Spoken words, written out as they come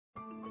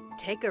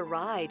Take a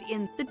ride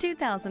in the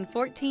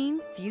 2014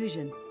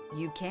 Fusion.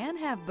 You can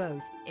have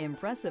both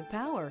impressive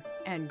power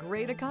and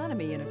great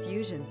economy in a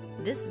Fusion.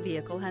 This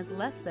vehicle has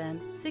less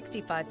than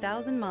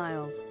 65,000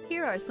 miles.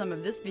 Here are some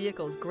of this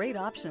vehicle's great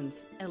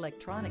options: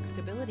 electronic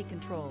stability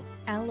control,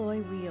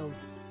 alloy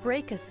wheels,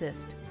 brake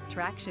assist,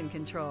 traction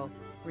control,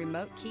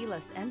 remote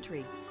keyless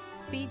entry,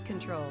 speed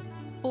control,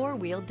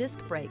 four-wheel disc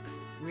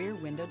brakes, rear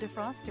window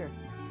defroster,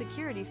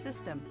 security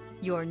system.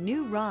 Your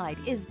new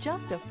ride is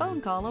just a phone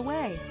call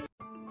away.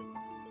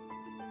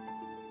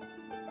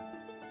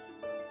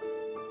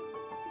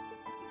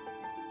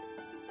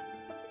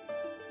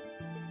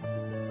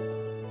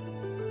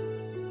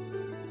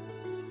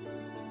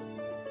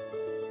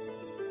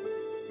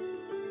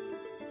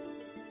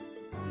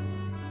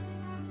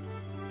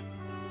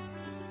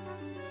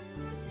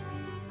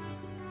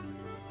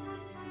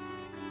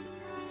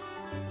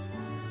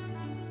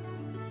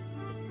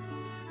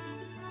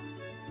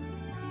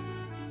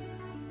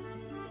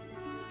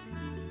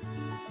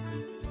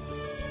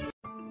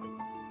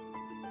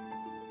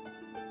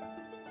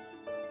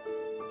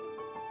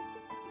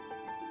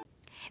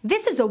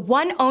 This is a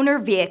one-owner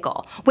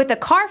vehicle with a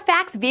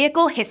Carfax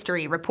Vehicle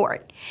History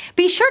Report.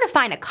 Be sure to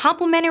find a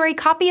complimentary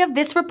copy of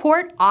this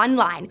report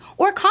online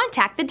or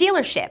contact the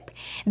dealership.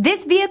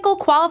 This vehicle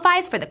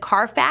qualifies for the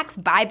Carfax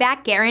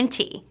Buyback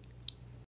Guarantee.